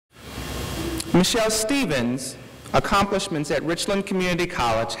Michelle Stevens' accomplishments at Richland Community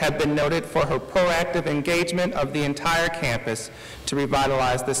College have been noted for her proactive engagement of the entire campus to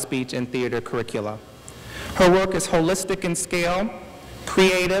revitalize the speech and theater curricula. Her work is holistic in scale,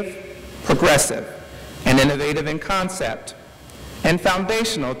 creative, progressive, and innovative in concept, and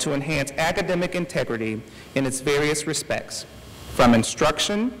foundational to enhance academic integrity in its various respects, from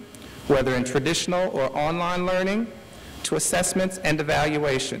instruction, whether in traditional or online learning, to assessments and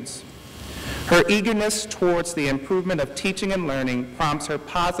evaluations. Her eagerness towards the improvement of teaching and learning prompts her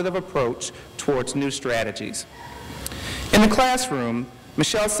positive approach towards new strategies. In the classroom,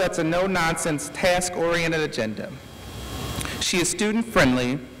 Michelle sets a no-nonsense, task-oriented agenda. She is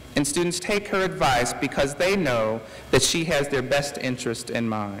student-friendly, and students take her advice because they know that she has their best interest in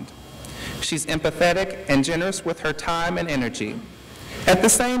mind. She's empathetic and generous with her time and energy. At the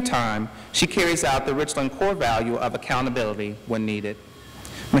same time, she carries out the Richland core value of accountability when needed.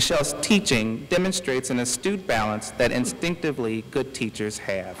 Michelle's teaching demonstrates an astute balance that instinctively good teachers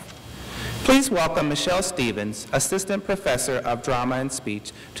have. Please welcome Michelle Stevens, Assistant Professor of Drama and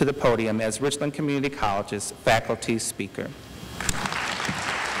Speech, to the podium as Richland Community College's faculty speaker.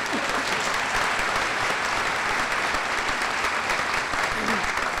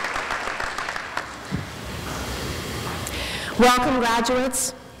 Welcome,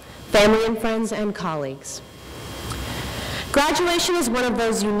 graduates, family and friends, and colleagues. Graduation is one of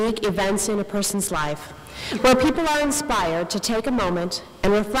those unique events in a person's life where people are inspired to take a moment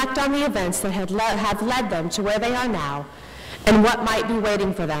and reflect on the events that have led them to where they are now and what might be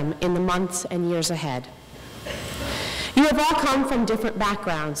waiting for them in the months and years ahead. You have all come from different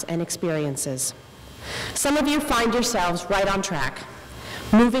backgrounds and experiences. Some of you find yourselves right on track,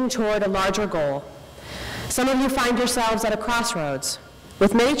 moving toward a larger goal. Some of you find yourselves at a crossroads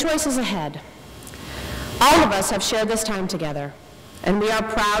with many choices ahead. All of us have shared this time together, and we are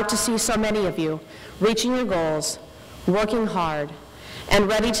proud to see so many of you reaching your goals, working hard, and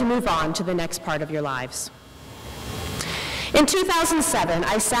ready to move on to the next part of your lives. In 2007,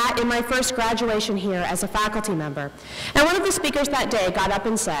 I sat in my first graduation here as a faculty member, and one of the speakers that day got up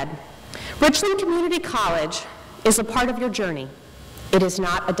and said, "Richland Community College is a part of your journey. It is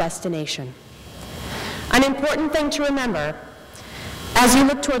not a destination." An important thing to remember as you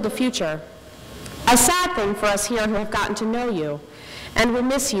look toward the future, a sad thing for us here who have gotten to know you and will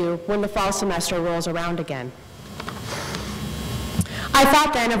miss you when the fall semester rolls around again. I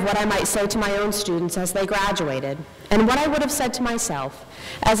thought then of what I might say to my own students as they graduated, and what I would have said to myself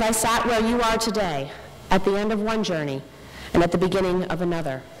as I sat where you are today, at the end of one journey and at the beginning of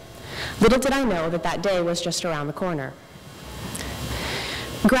another. Little did I know that that day was just around the corner.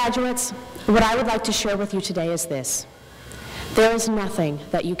 Graduates, what I would like to share with you today is this: there is nothing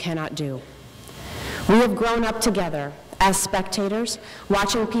that you cannot do. We have grown up together as spectators,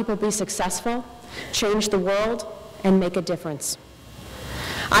 watching people be successful, change the world, and make a difference.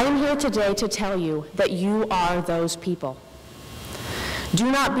 I am here today to tell you that you are those people.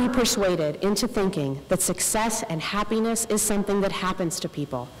 Do not be persuaded into thinking that success and happiness is something that happens to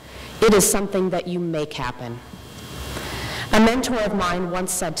people. It is something that you make happen. A mentor of mine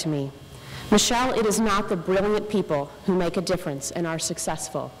once said to me, "Michelle, it is not the brilliant people who make a difference and are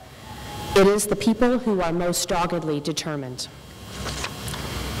successful. It is the people who are most doggedly determined."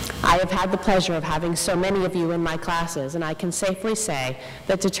 I have had the pleasure of having so many of you in my classes, and I can safely say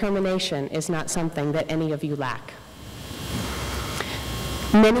that determination is not something that any of you lack.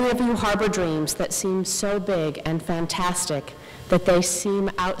 Many of you harbor dreams that seem so big and fantastic that they seem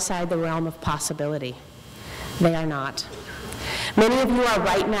outside the realm of possibility. They are not. Many of you are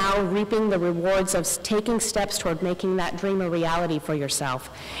right now reaping the rewards of taking steps toward making that dream a reality for yourself,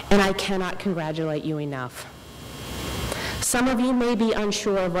 and I cannot congratulate you enough. Some of you may be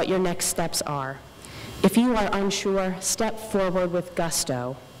unsure of what your next steps are. If you are unsure, step forward with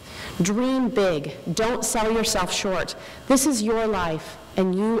gusto. Dream big. Don't sell yourself short. This is your life,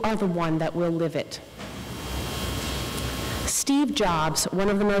 and you are the one that will live it. Steve Jobs, one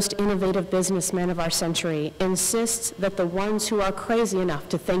of the most innovative businessmen of our century, insists that the ones who are crazy enough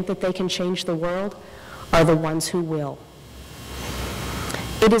to think that they can change the world are the ones who will.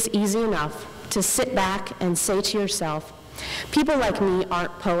 It is easy enough to sit back and say to yourself, people like me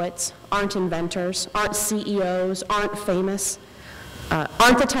aren't poets, aren't inventors, aren't CEOs, aren't famous,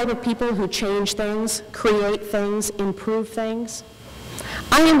 aren't the type of people who change things, create things, improve things.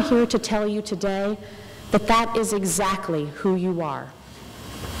 I am here to tell you today that that is exactly who you are.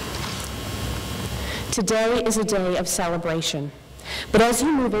 Today is a day of celebration, but as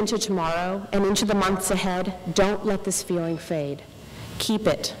you move into tomorrow and into the months ahead, don't let this feeling fade. Keep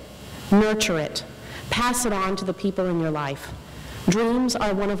it, nurture it, pass it on to the people in your life. Dreams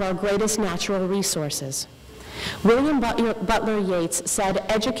are one of our greatest natural resources. William Butler Yeats said,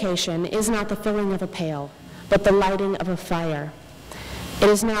 "Education is not the filling of a pail, but the lighting of a fire." It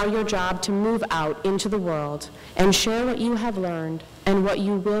is now your job to move out into the world and share what you have learned and what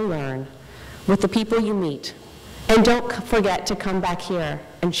you will learn with the people you meet. And don't forget to come back here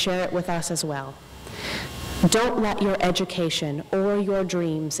and share it with us as well. Don't let your education or your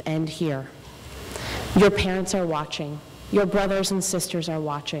dreams end here. Your parents are watching. Your brothers and sisters are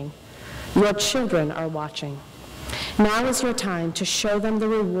watching. Your children are watching. Now is your time to show them the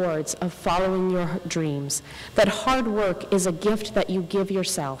rewards of following your dreams, that hard work is a gift that you give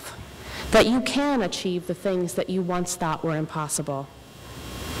yourself, that you can achieve the things that you once thought were impossible.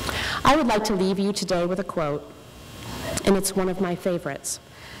 I would like to leave you today with a quote, and it's one of my favorites.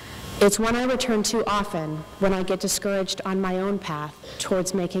 It's one I return to often when I get discouraged on my own path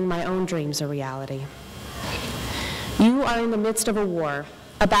towards making my own dreams a reality. You are in the midst of a war,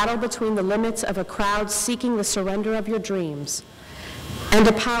 a battle between the limits of a crowd seeking the surrender of your dreams and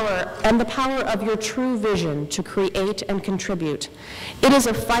the power of your true vision to create and contribute. It is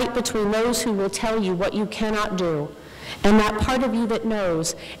a fight between those who will tell you what you cannot do and that part of you that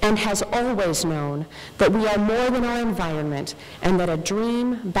knows and has always known that we are more than our environment and that a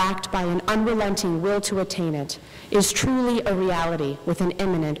dream backed by an unrelenting will to attain it is truly a reality with an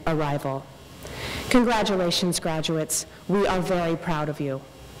imminent arrival. Congratulations, graduates. We are very proud of you.